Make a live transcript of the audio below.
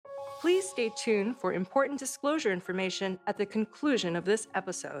Please stay tuned for important disclosure information at the conclusion of this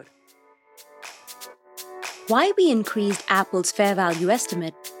episode. Why we increased Apple's fair value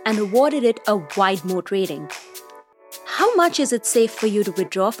estimate and awarded it a wide moat rating. How much is it safe for you to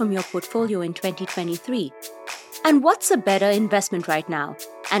withdraw from your portfolio in 2023? And what's a better investment right now,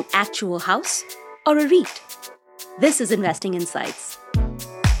 an actual house or a REIT? This is Investing Insights.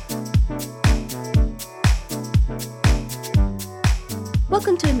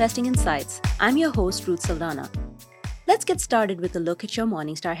 Welcome to Investing Insights. I'm your host, Ruth Saldana. Let's get started with a look at your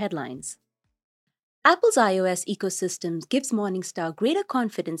Morningstar headlines. Apple's iOS ecosystem gives Morningstar greater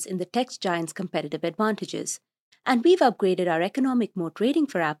confidence in the tech giant's competitive advantages, and we've upgraded our economic moat rating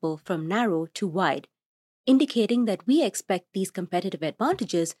for Apple from narrow to wide, indicating that we expect these competitive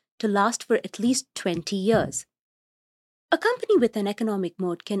advantages to last for at least 20 years. A company with an economic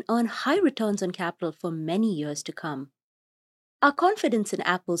moat can earn high returns on capital for many years to come. Our confidence in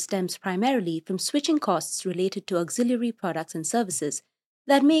Apple stems primarily from switching costs related to auxiliary products and services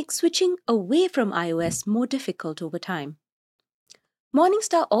that make switching away from iOS more difficult over time.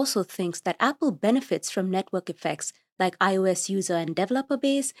 Morningstar also thinks that Apple benefits from network effects like iOS user and developer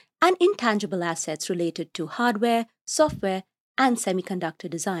base and intangible assets related to hardware, software, and semiconductor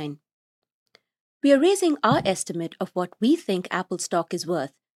design. We are raising our estimate of what we think Apple stock is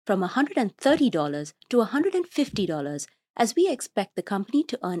worth from $130 to $150 as we expect the company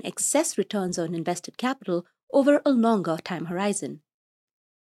to earn excess returns on invested capital over a longer time horizon.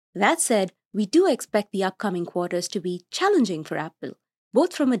 That said, we do expect the upcoming quarters to be challenging for Apple,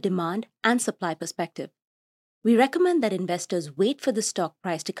 both from a demand and supply perspective. We recommend that investors wait for the stock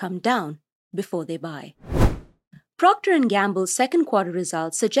price to come down before they buy. Procter & Gamble's second quarter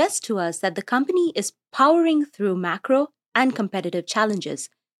results suggest to us that the company is powering through macro and competitive challenges,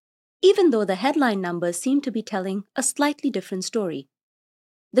 even though the headline numbers seem to be telling a slightly different story.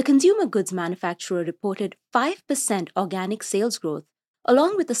 The consumer goods manufacturer reported 5% organic sales growth,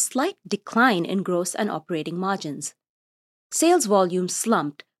 along with a slight decline in gross and operating margins. Sales volume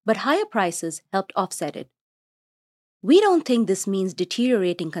slumped, but higher prices helped offset it. We don't think this means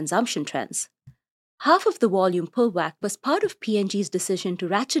deteriorating consumption trends. Half of the volume pullback was part of P&G's decision to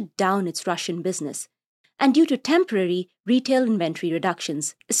ratchet down its Russian business, and due to temporary retail inventory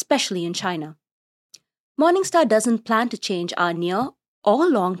reductions, especially in China. Morningstar doesn't plan to change our near or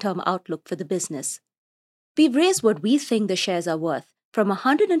long-term outlook for the business. We've raised what we think the shares are worth from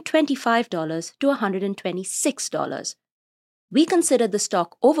 $125 to $126. We consider the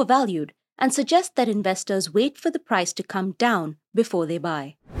stock overvalued and suggest that investors wait for the price to come down before they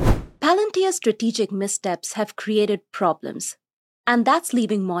buy. Palantir's strategic missteps have created problems, and that's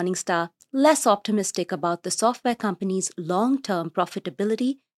leaving Morningstar less optimistic about the software company's long-term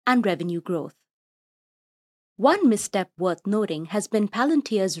profitability and revenue growth. One misstep worth noting has been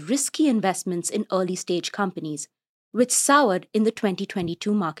Palantir's risky investments in early-stage companies, which soured in the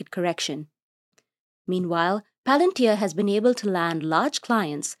 2022 market correction. Meanwhile, Palantir has been able to land large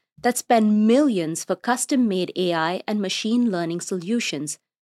clients that spend millions for custom-made AI and machine learning solutions.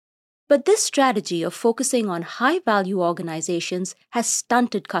 But this strategy of focusing on high-value organizations has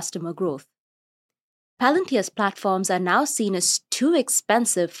stunted customer growth. Palantir's platforms are now seen as too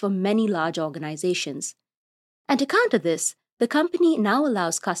expensive for many large organizations. And to counter this, the company now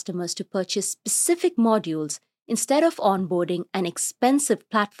allows customers to purchase specific modules instead of onboarding an expensive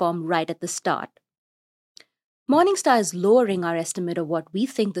platform right at the start. Morningstar is lowering our estimate of what we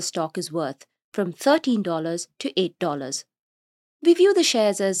think the stock is worth from $13 to $8. We view the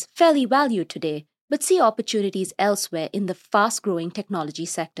shares as fairly valued today, but see opportunities elsewhere in the fast-growing technology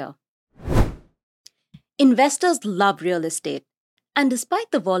sector. Investors love real estate, and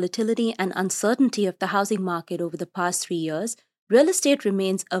despite the volatility and uncertainty of the housing market over the past 3 years, real estate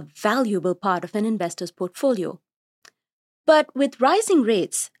remains a valuable part of an investor's portfolio. But with rising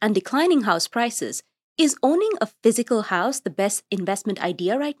rates and declining house prices, is owning a physical house the best investment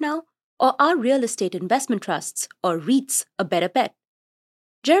idea right now? Or are real estate investment trusts, or REITs, a better bet?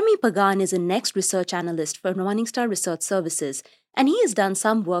 Jeremy Pagan is a next research analyst for Morningstar Research Services, and he has done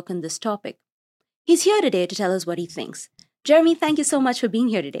some work on this topic. He's here today to tell us what he thinks. Jeremy, thank you so much for being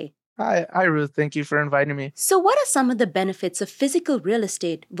here today. Hi, Ruth. Thank you for inviting me. So what are some of the benefits of physical real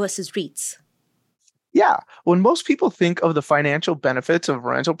estate versus REITs? Yeah, when most people think of the financial benefits of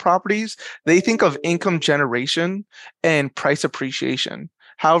rental properties, they think of income generation and price appreciation.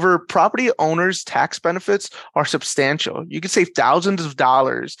 However, property owners' tax benefits are substantial. You could save thousands of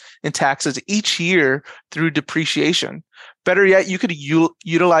dollars in taxes each year through depreciation. Better yet, you could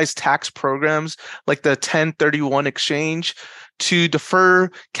utilize tax programs like the 1031 exchange to defer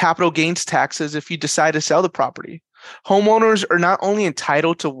capital gains taxes if you decide to sell the property. Homeowners are not only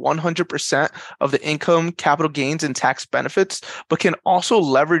entitled to 100% of the income, capital gains, and tax benefits, but can also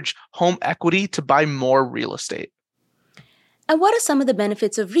leverage home equity to buy more real estate. And what are some of the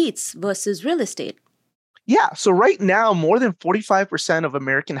benefits of REITs versus real estate? Yeah, so right now, more than 45% of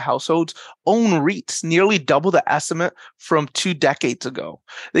American households own REITs, nearly double the estimate from 2 decades ago.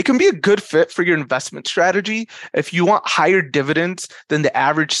 They can be a good fit for your investment strategy if you want higher dividends than the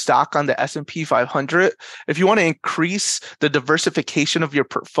average stock on the S&P 500, if you want to increase the diversification of your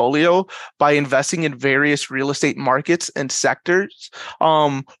portfolio by investing in various real estate markets and sectors,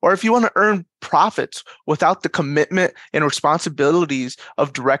 or if you want to earn profits without the commitment and responsibilities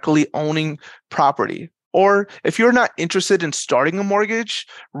of directly owning property. Or if you're not interested in starting a mortgage,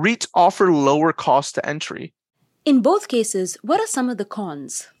 REITs offer lower cost to entry. In both cases, what are some of the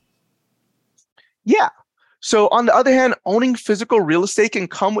cons? Yeah. So on the other hand, owning physical real estate can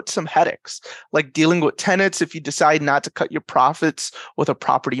come with some headaches, like dealing with tenants if you decide not to cut your profits with a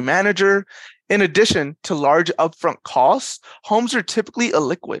property manager. In addition to large upfront costs, homes are typically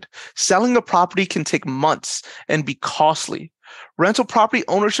illiquid. Selling a property can take months and be costly. Rental property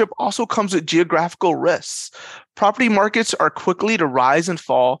ownership also comes with geographical risks. Property markets are quickly to rise and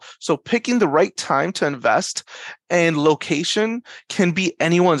fall, so picking the right time to invest and location can be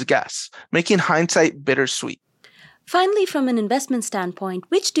anyone's guess, making hindsight bittersweet. Finally, from an investment standpoint,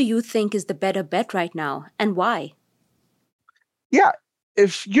 which do you think is the better bet right now and why? Yeah,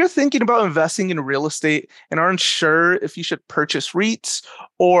 if you're thinking about investing in real estate and aren't sure if you should purchase REITs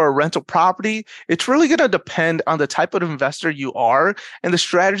or rental property, it's really going to depend on the type of investor you are and the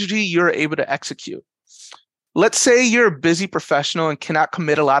strategy you're able to execute. Let's say you're a busy professional and cannot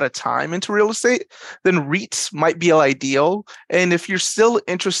commit a lot of time into real estate, then REITs might be ideal. And if you're still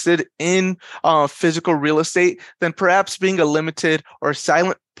interested in physical real estate, then perhaps being a limited or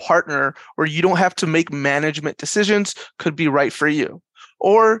silent partner where you don't have to make management decisions could be right for you.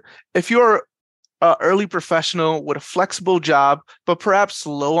 Or if you're an early professional with a flexible job, but perhaps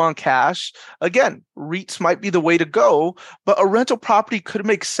low on cash, again, REITs might be the way to go, but a rental property could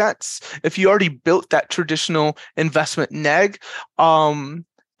make sense if you already built that traditional investment neg and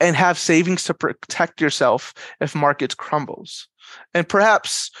have savings to protect yourself if markets crumbles. And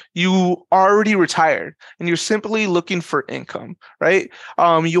perhaps you already retired and you're simply looking for income, right?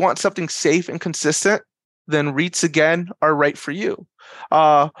 You want something safe and consistent, then REITs again are right for you.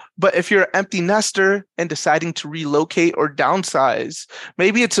 But if you're an empty nester and deciding to relocate or downsize,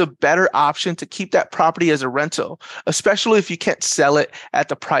 maybe it's a better option to keep that property as a rental, especially if you can't sell it at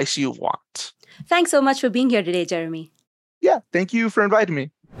the price you want. Thanks so much for being here today, Jeremy. Yeah, thank you for inviting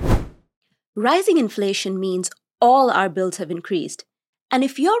me. Rising inflation means all our bills have increased. And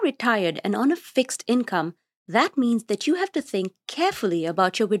if you're retired and on a fixed income, that means that you have to think carefully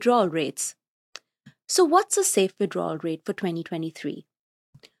about your withdrawal rates. So what's a safe withdrawal rate for 2023?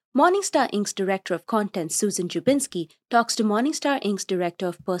 Morningstar Inc.'s Director of Content, Susan Jubinsky, talks to Morningstar Inc.'s Director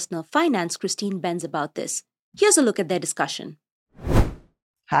of Personal Finance, Christine Benz, about this. Here's a look at their discussion.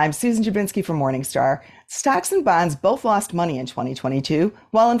 Hi, I'm Susan Jubinsky from Morningstar. Stocks and bonds both lost money in 2022,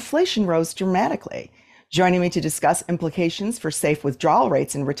 while inflation rose dramatically. Joining me to discuss implications for safe withdrawal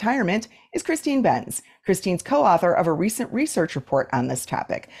rates in retirement is Christine Benz. Christine's co-author of a recent research report on this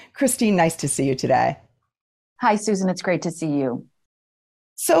topic. Christine, nice to see you today. Hi, Susan. It's great to see you.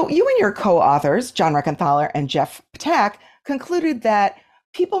 So you and your co-authors, John Reckenthaler and Jeff Ptak, concluded that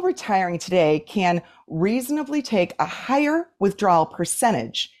people retiring today can reasonably take a higher withdrawal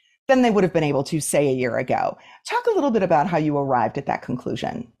percentage than they would have been able to, say, a year ago. Talk a little bit about how you arrived at that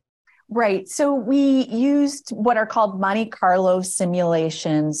conclusion. Right. So we used what are called Monte Carlo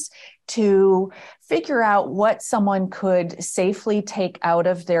simulations to figure out what someone could safely take out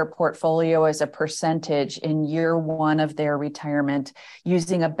of their portfolio as a percentage in year one of their retirement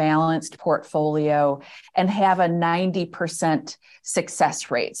using a balanced portfolio and have a 90%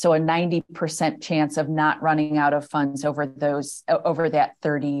 success rate. So a 90% chance of not running out of funds over that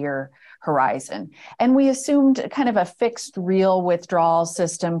 30-year horizon. And we assumed kind of a fixed real withdrawal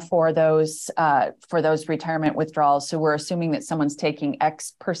system for those retirement withdrawals. So we're assuming that someone's taking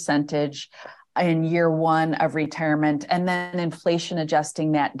X percentage in year one of retirement and then inflation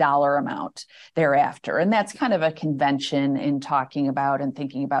adjusting that dollar amount thereafter. And that's kind of a convention in talking about and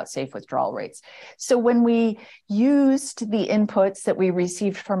thinking about safe withdrawal rates. So when we used the inputs that we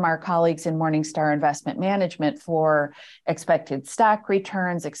received from our colleagues in Morningstar Investment Management for expected stock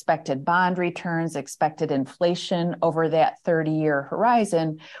returns, expected bond returns, expected inflation over that 30-year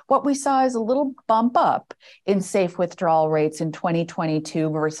horizon, what we saw is a little bump up in safe withdrawal rates in 2022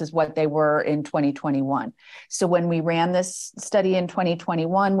 versus what they were in in 2021. So when we ran this study in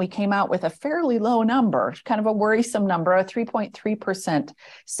 2021, we came out with a fairly low number, kind of a worrisome number, a 3.3%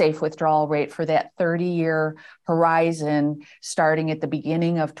 safe withdrawal rate for that 30-year horizon starting at the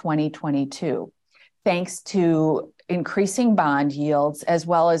beginning of 2022. Thanks to increasing bond yields as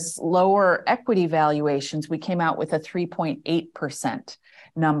well as lower equity valuations, we came out with a 3.8%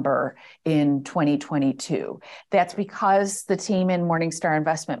 number in 2022. That's because the team in Morningstar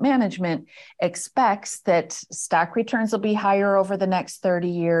Investment Management expects that stock returns will be higher over the next 30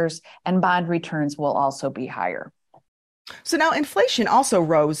 years and bond returns will also be higher. So now inflation also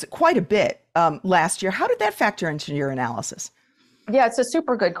rose quite a bit last year. How did that factor into your analysis? Yeah, it's a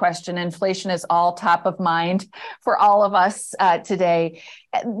super good question. Inflation is all top of mind for all of us today.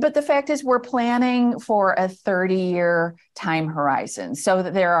 But the fact is, we're planning for a 30-year time horizon. So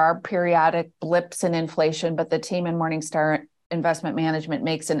that there are periodic blips in inflation, but the team in Morningstar Investment Management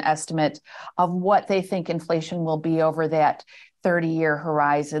makes an estimate of what they think inflation will be over that 30-year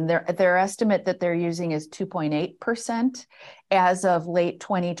horizon. Their estimate that they're using is 2.8% as of late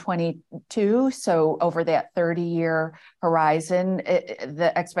 2022. So over that 30-year horizon,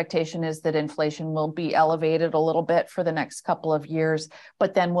 the expectation is that inflation will be elevated a little bit for the next couple of years,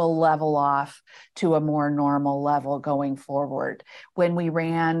 but then will level off to a more normal level going forward. When we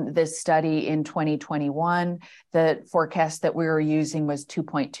ran this study in 2021, the forecast that we were using was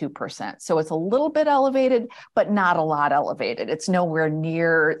 2.2%. So it's a little bit elevated, but not a lot elevated. It's nowhere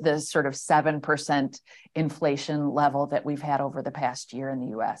near the sort of 7% inflation level that we've had over the past year in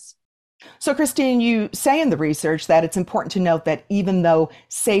the US. So, Christine, you say in the research that it's important to note that even though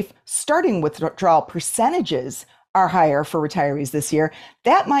safe starting withdrawal percentages are higher for retirees this year,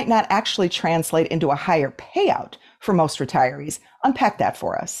 that might not actually translate into a higher payout for most retirees. Unpack that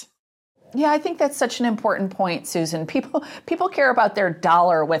for us. Yeah, I think that's such an important point, Susan. People care about their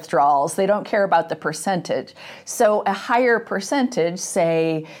dollar withdrawals. They don't care about the percentage. So a higher percentage,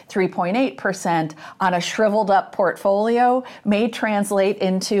 say 3.8% on a shriveled up portfolio, may translate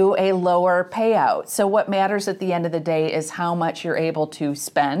into a lower payout. So what matters at the end of the day is how much you're able to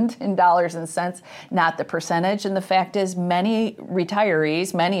spend in dollars and cents, not the percentage. And the fact is, many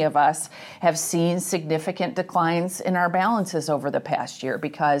retirees, many of us, have seen significant declines in our balances over the past year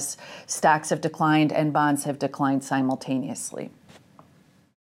because stocks have declined and bonds have declined simultaneously.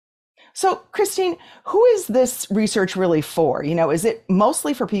 So, Christine, who is this research really for? Is it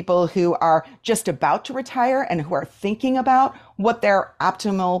mostly for people who are just about to retire and who are thinking about what their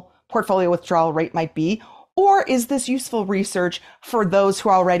optimal portfolio withdrawal rate might be? Or is this useful research for those who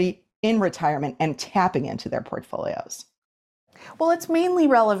are already in retirement and tapping into their portfolios? Well, it's mainly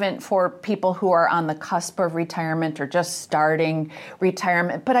relevant for people who are on the cusp of retirement or just starting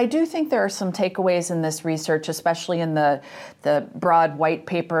retirement. But I do think there are some takeaways in this research, especially in the broad white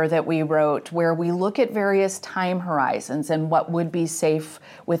paper that we wrote, where we look at various time horizons and what would be safe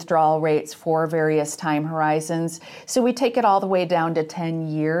withdrawal rates for various time horizons. So we take it all the way down to 10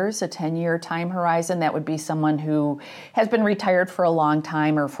 years, a 10-year time horizon. That would be someone who has been retired for a long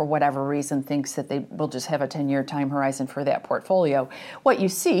time or for whatever reason thinks that they will just have a 10-year time horizon for that portfolio. What you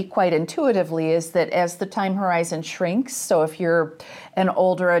see quite intuitively is that as the time horizon shrinks, so if you're an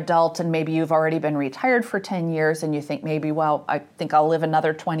older adult and maybe you've already been retired for 10 years and you think maybe, well, I think I'll live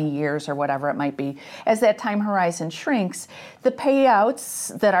another 20 years or whatever it might be, as that time horizon shrinks, the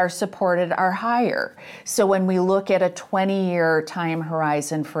payouts that are supported are higher. So when we look at a 20-year time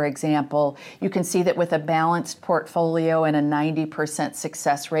horizon, for example, you can see that with a balanced portfolio and a 90%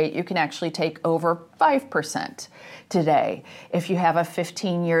 success rate, you can actually take over 5% today. If you have a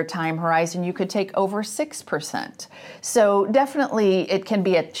 15-year time horizon, you could take over 6%. So definitely it can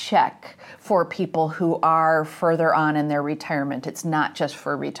be a check for people who are further on in their retirement. It's not just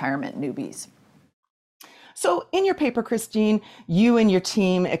for retirement newbies. So in your paper, Christine, you and your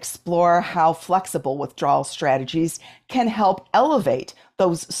team explore how flexible withdrawal strategies can help elevate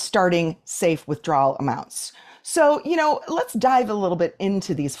those starting safe withdrawal amounts. So, let's dive a little bit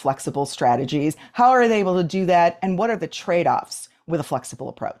into these flexible strategies. How are they able to do that? And what are the trade-offs with a flexible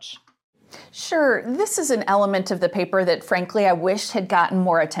approach? Sure. This is an element of the paper that, frankly, I wish had gotten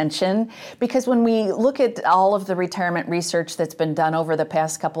more attention, because when we look at all of the retirement research that's been done over the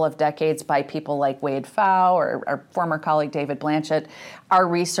past couple of decades by people like Wade Pfau or our former colleague David Blanchett, our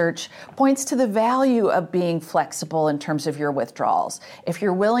research points to the value of being flexible in terms of your withdrawals. If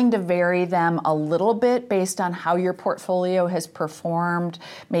you're willing to vary them a little bit based on how your portfolio has performed,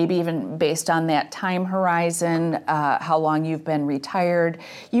 maybe even based on that time horizon, how long you've been retired,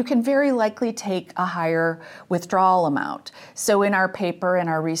 you can vary likely take a higher withdrawal amount. So in our paper, in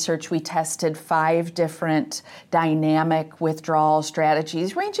our research, we tested 5 different dynamic withdrawal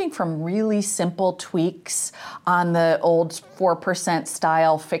strategies, ranging from really simple tweaks on the old 4%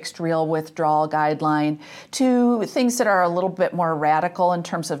 style fixed real withdrawal guideline to things that are a little bit more radical in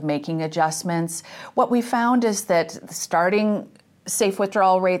terms of making adjustments. What we found is that starting safe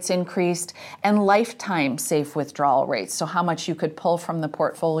withdrawal rates increased and lifetime safe withdrawal rates, so how much you could pull from the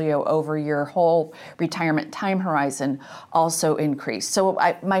portfolio over your whole retirement time horizon, also increased. So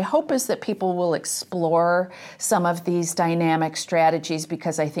my hope is that people will explore some of these dynamic strategies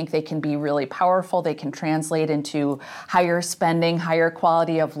because I think they can be really powerful. They can translate into higher spending, higher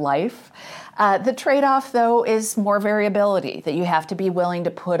quality of life. The trade-off, though, is more variability, that you have to be willing to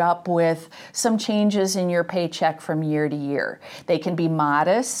put up with some changes in your paycheck from year to year. They can be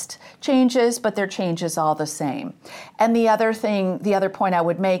modest changes, but they're changes all the same. And the other point I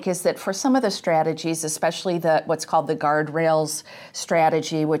would make is that for some of the strategies, especially what's called the guardrails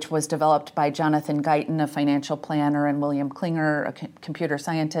strategy, which was developed by Jonathan Guyton, a financial planner, and William Klinger, a computer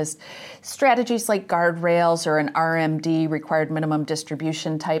scientist, strategies like guardrails or an RMD, required minimum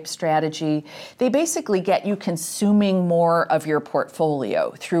distribution type strategy, they basically get you consuming more of your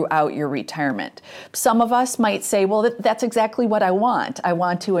portfolio throughout your retirement. Some of us might say, well, that's exactly what I want. I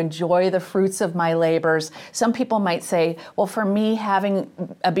want to enjoy the fruits of my labors. Some people might say, well, for me, having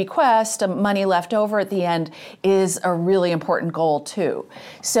a bequest, money left over at the end, is a really important goal too.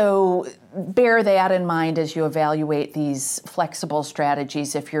 So bear that in mind as you evaluate these flexible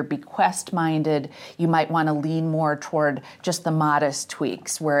strategies. If you're bequest-minded, you might want to lean more toward just the modest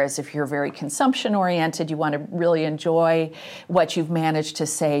tweaks, whereas if you're very consumption-oriented, you want to really enjoy what you've managed to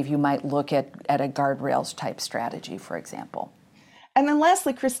save, you might look at a guardrails type strategy, for example. And then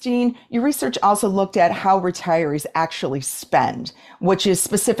lastly, Christine, your research also looked at how retirees actually spend, which is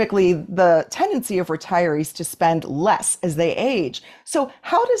specifically the tendency of retirees to spend less as they age. So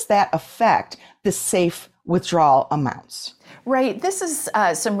how does that affect the safe withdrawal amounts? Right. This is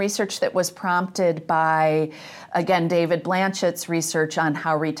some research that was prompted by, again, David Blanchett's research on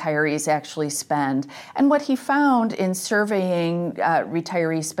how retirees actually spend. And what he found in surveying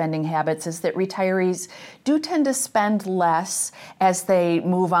retiree spending habits is that retirees do tend to spend less as they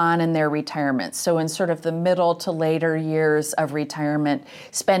move on in their retirement. So in sort of the middle to later years of retirement,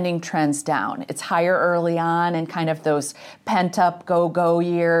 spending trends down. It's higher early on in kind of those pent-up go-go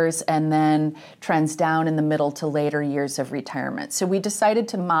years, and then trends down in the middle to later years of retirement. So we decided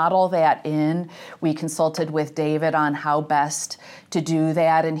to model that in. We consulted with David on how best to do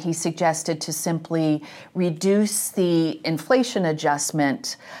that, and he suggested to simply reduce the inflation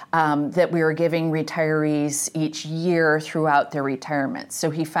adjustment that we were giving retirees each year throughout their retirement. So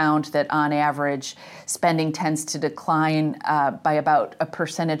he found that on average, spending tends to decline by about a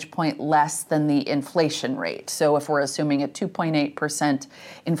percentage point less than the inflation rate. So if we're assuming a 2.8%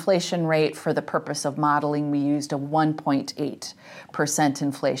 inflation rate for the purpose of modeling, we used a 1.8%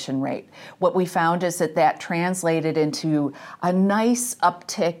 inflation rate. What we found is that translated into a nice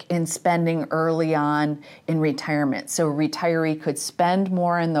uptick in spending early on in retirement. So a retiree could spend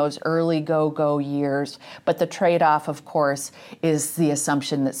more in those early go-go years, but the trade-off, of course, is the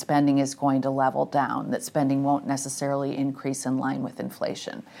assumption that spending is going to level down, that spending won't necessarily increase in line with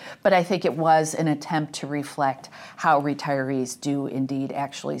inflation. But I think it was an attempt to reflect how retirees do indeed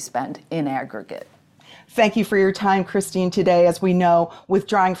actually spend in aggregate. Thank you for your time, Christine, today. As we know,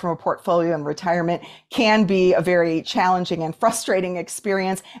 withdrawing from a portfolio in retirement can be a very challenging and frustrating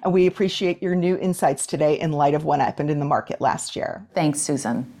experience, and we appreciate your new insights today in light of what happened in the market last year. Thanks,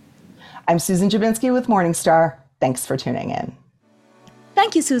 Susan. I'm Susan Jabinski with Morningstar. Thanks for tuning in.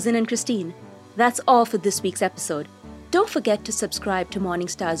 Thank you, Susan and Christine. That's all for this week's episode. Don't forget to subscribe to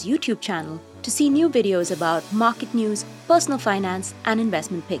Morningstar's YouTube channel to see new videos about market news, personal finance, and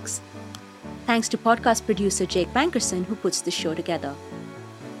investment picks. Thanks to podcast producer Jake Bankerson, who puts this show together.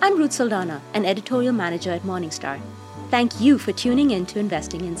 I'm Ruth Saldana, an editorial manager at Morningstar. Thank you for tuning in to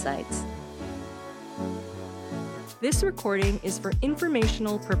Investing Insights. This recording is for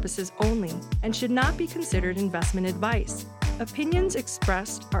informational purposes only and should not be considered investment advice. Opinions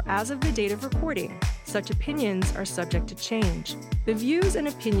expressed are as of the date of recording. Such opinions are subject to change. The views and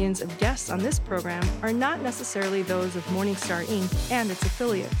opinions of guests on this program are not necessarily those of Morningstar Inc. and its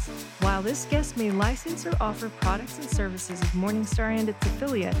affiliates. While this guest may license or offer products and services of Morningstar and its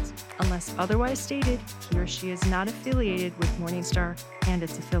affiliates, unless otherwise stated, he or she is not affiliated with Morningstar and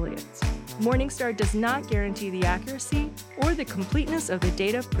its affiliates. Morningstar does not guarantee the accuracy or the completeness of the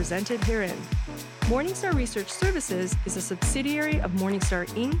data presented herein. Morningstar Research Services is a subsidiary of Morningstar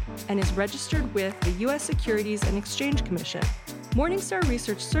Inc. and is registered with the U.S. Securities and Exchange Commission. Morningstar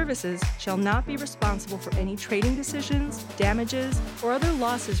Research Services shall not be responsible for any trading decisions, damages, or other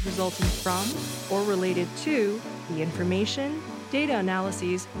losses resulting from or related to the information, data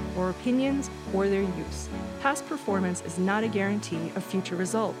analyses, or opinions or their use. Past performance is not a guarantee of future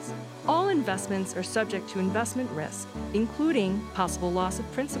results. All investments are subject to investment risk, including possible loss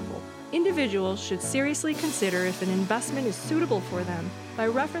of principal. Individuals should seriously consider if an investment is suitable for them by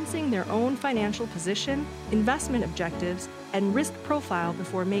referencing their own financial position, investment objectives, and risk profile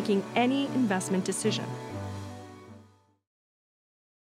before making any investment decision.